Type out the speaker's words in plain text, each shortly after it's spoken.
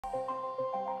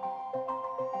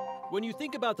When you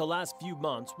think about the last few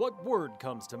months, what word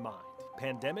comes to mind?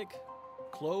 Pandemic?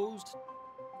 Closed?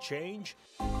 Change?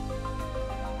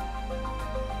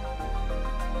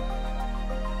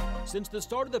 Since the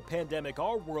start of the pandemic,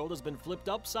 our world has been flipped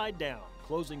upside down,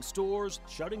 closing stores,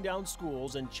 shutting down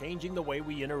schools, and changing the way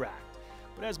we interact.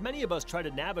 But as many of us try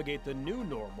to navigate the new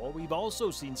normal, we've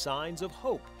also seen signs of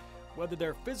hope. Whether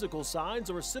they're physical signs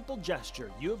or a simple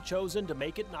gesture, you have chosen to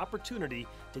make it an opportunity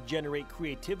to generate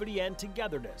creativity and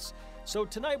togetherness. So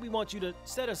tonight we want you to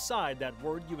set aside that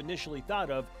word you initially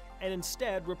thought of and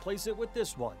instead replace it with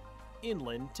this one: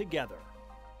 Inland Together.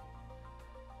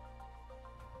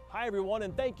 Hi everyone,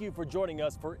 and thank you for joining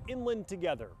us for Inland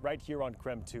Together right here on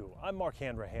KREM 2. I'm Mark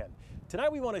Hanrahan.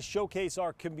 Tonight we want to showcase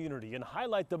our community and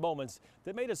highlight the moments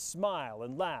that made us smile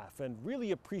and laugh and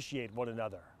really appreciate one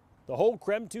another. The whole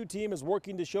KREM 2 team is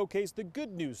working to showcase the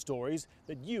good news stories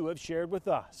that you have shared with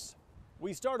us.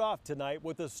 We start off tonight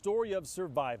with a story of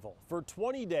survival. For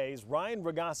 20 days, Ryan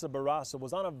Barasa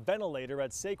was on a ventilator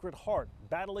at Sacred Heart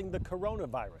battling the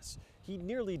coronavirus. He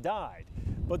nearly died,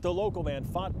 but the local man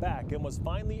fought back and was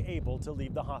finally able to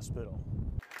leave the hospital.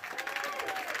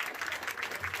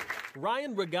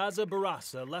 Ryan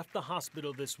Barasa left the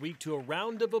hospital this week to a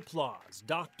round of applause.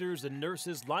 Doctors and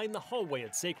nurses lined the hallway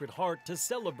at Sacred Heart to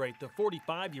celebrate the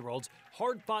 45-year-old's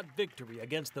hard-fought victory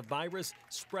against the virus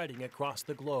spreading across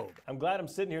the globe. I'm glad I'm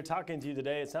sitting here talking to you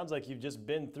today. It sounds like you've just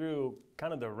been through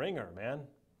kind of the ringer, man.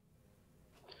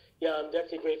 Yeah, I'm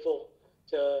definitely grateful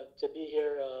to be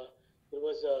here. It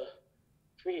was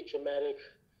a pretty traumatic,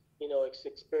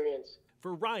 experience.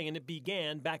 For Ryan, it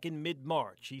began back in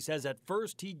mid-March. He says at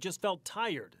first he just felt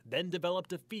tired, then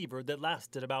developed a fever that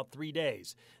lasted about 3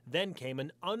 days. Then came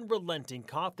an unrelenting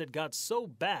cough that got so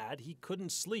bad he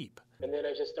couldn't sleep. And then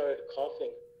I just started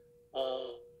coughing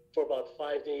for about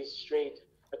 5 days straight.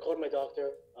 I called my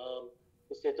doctor.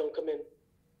 He said, "Don't come in.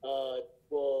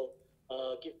 We'll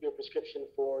give you a prescription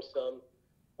for some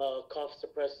cough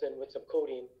suppressant with some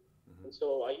codeine." And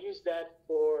so I used that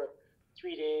for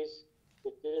 3 days.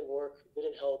 It didn't work,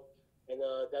 didn't help, and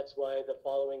that's why the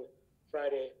following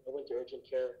Friday I went to urgent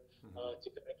care to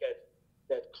get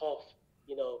that cough,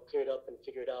 cleared up and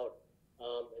figured out,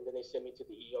 and then they sent me to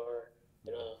the ER,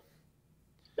 and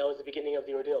that was the beginning of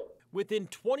the ordeal. Within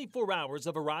 24 hours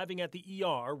of arriving at the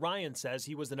ER, Ryan says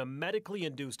he was in a medically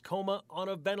induced coma on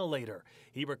a ventilator.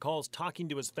 He recalls talking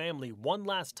to his family one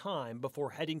last time before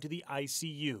heading to the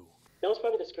ICU. That was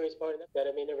probably the scariest part, that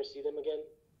I may never see them again,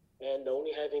 and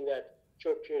only having that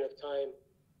short period of time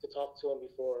to talk to him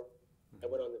before I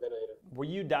went on the ventilator. Were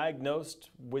you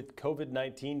diagnosed with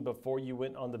COVID-19 before you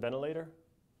went on the ventilator?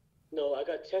 No, I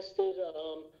got tested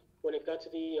when it got to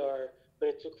the ER, but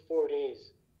it took 4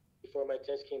 days before my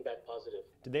test came back positive.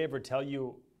 Did they ever tell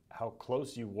you how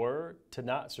close you were to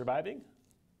not surviving?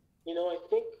 I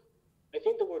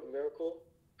think the word miracle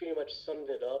pretty much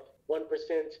summed it up.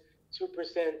 1%,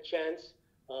 2% chance.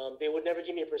 They would never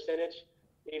give me a percentage,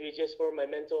 maybe just for my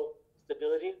mental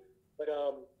stability, but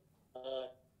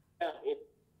it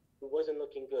wasn't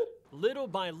looking good. Little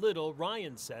by little,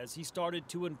 Ryan says he started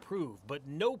to improve, but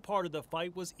no part of the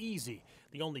fight was easy.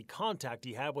 The only contact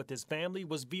he had with his family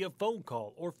was via phone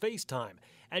call or FaceTime,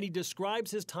 and he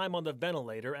describes his time on the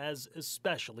ventilator as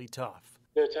especially tough.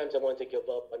 There are times I wanted to give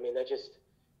up.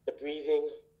 The breathing,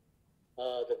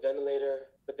 the ventilator,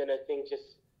 but then I think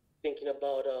just thinking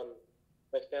about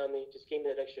my family just gave me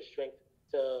that extra strength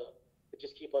to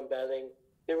just keep on battling.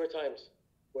 There were times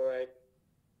where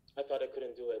I thought I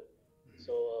couldn't do it.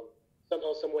 So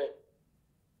somehow, some way,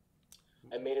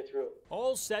 I made it through.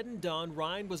 All said and done,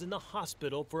 Ryan was in the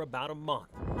hospital for about a month.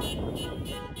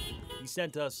 He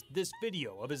sent us this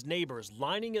video of his neighbors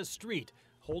lining a street,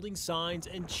 holding signs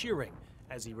and cheering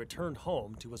as he returned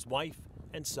home to his wife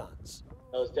and sons.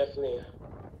 That was definitely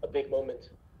a big moment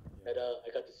that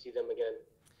I got to see them again,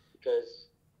 because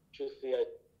truthfully, I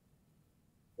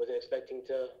wasn't expecting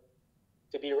to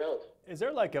be around. Is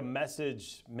there like a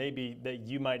message maybe that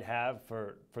you might have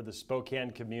for the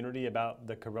Spokane community about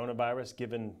the coronavirus,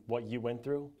 given what you went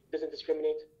through? It doesn't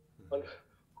discriminate on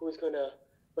who's gonna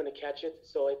catch it.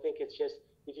 So I think it's just,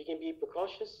 if you can be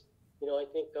precautious, I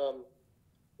think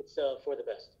it's for the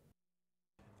best.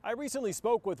 I recently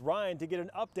spoke with Ryan to get an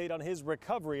update on his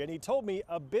recovery, and he told me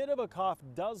a bit of a cough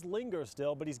does linger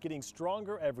still, but he's getting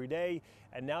stronger every day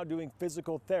and now doing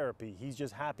physical therapy. He's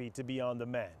just happy to be on the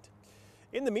mend.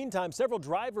 In the meantime, several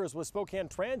drivers with Spokane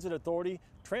Transit Authority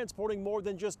transporting more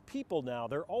than just people now.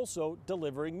 They're also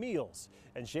delivering meals.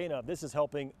 And Shayna, this is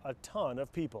helping a ton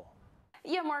of people.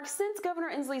 Yeah, Mark, since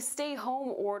Governor Inslee's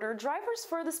stay-home order, drivers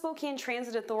for the Spokane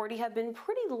Transit Authority have been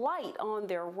pretty light on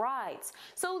their rides.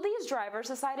 So these drivers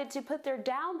decided to put their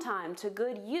downtime to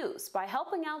good use by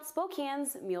helping out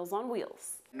Spokane's Meals on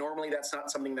Wheels. Normally, that's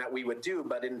not something that we would do,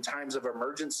 but in times of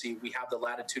emergency, we have the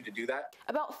latitude to do that.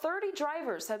 About 30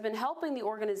 drivers have been helping the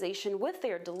organization with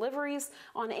their deliveries.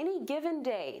 On any given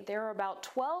day, there are about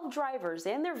 12 drivers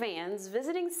and their vans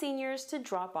visiting seniors to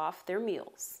drop off their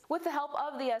meals. With the help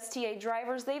of the STA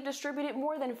drivers, they've distributed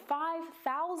more than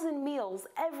 5,000 meals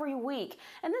every week.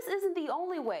 And this isn't the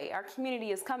only way our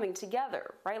community is coming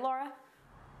together, right, Laura?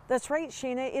 That's right,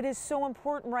 Shayna. It is so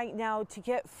important right now to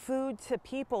get food to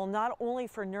people, not only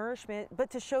for nourishment, but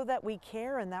to show that we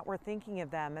care and that we're thinking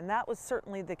of them. And that was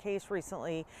certainly the case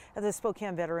recently at the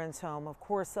Spokane Veterans Home. Of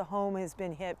course, the home has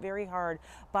been hit very hard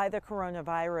by the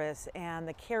coronavirus, and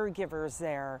the caregivers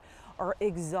there are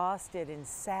exhausted and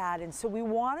sad. And so we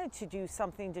wanted to do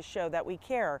something to show that we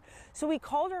care. So we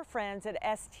called our friends at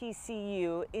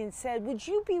STCU and said, would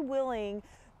you be willing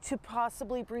to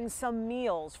possibly bring some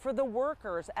meals for the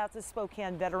workers at the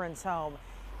Spokane Veterans Home?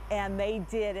 And they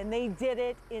did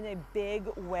it in a big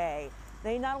way.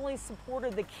 They not only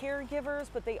supported the caregivers,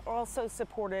 but they also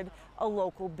supported a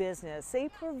local business. They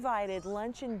provided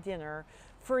lunch and dinner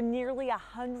for nearly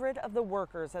 100 of the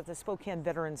workers at the Spokane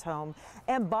Veterans Home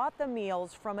and bought the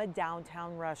meals from a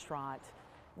downtown restaurant.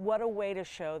 What a way to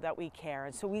show that we care.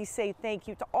 And so we say thank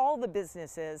you to all the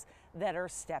businesses that are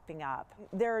stepping up.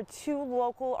 There are 2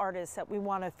 local artists that we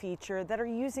want to feature that are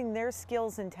using their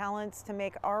skills and talents to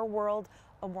make our world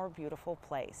a more beautiful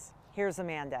place. Here's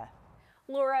Amanda.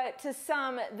 Laura, to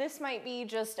some, this might be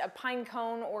just a pine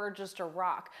cone or just a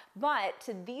rock, but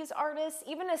to these artists,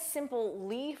 even a simple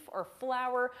leaf or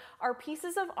flower are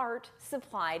pieces of art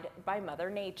supplied by Mother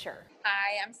Nature.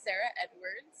 Hi, I'm Sarah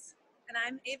Edwards. And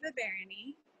I'm Ava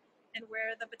Barony, and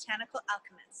we're the Botanical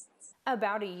Alchemists.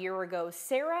 About a year ago,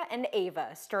 Sarah and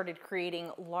Ava started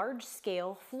creating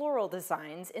large-scale floral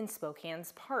designs in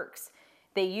Spokane's parks.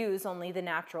 They use only the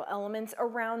natural elements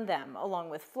around them, along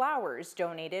with flowers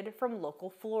donated from local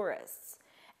florists.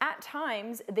 At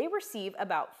times, they receive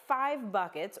about 5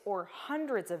 buckets or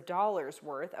hundreds of dollars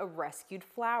worth of rescued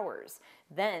flowers.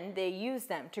 Then they use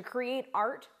them to create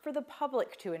art for the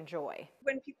public to enjoy.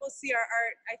 When people see our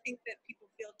art, I think that people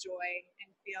feel joy and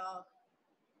feel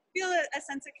a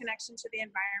sense of connection to the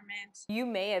environment. You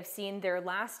may have seen their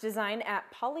last design at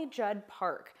Polly Judd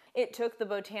Park. It took the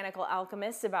Botanical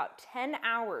Alchemists about 10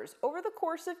 hours over the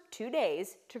course of 2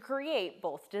 days to create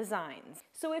both designs.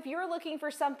 So if you're looking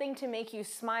for something to make you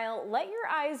smile, let your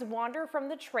eyes wander from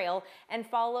the trail and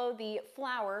follow the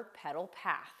flower petal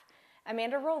path.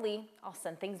 Amanda Rowley, I'll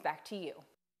send things back to you.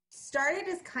 Started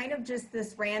as kind of just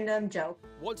this random joke.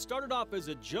 What started off as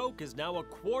a joke is now a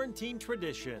quarantine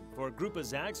tradition. For a group of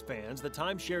Zags fans, the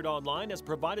time shared online has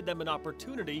provided them an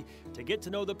opportunity to get to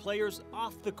know the players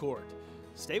off the court.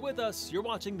 Stay with us. You're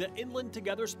watching the Inland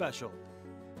Together special.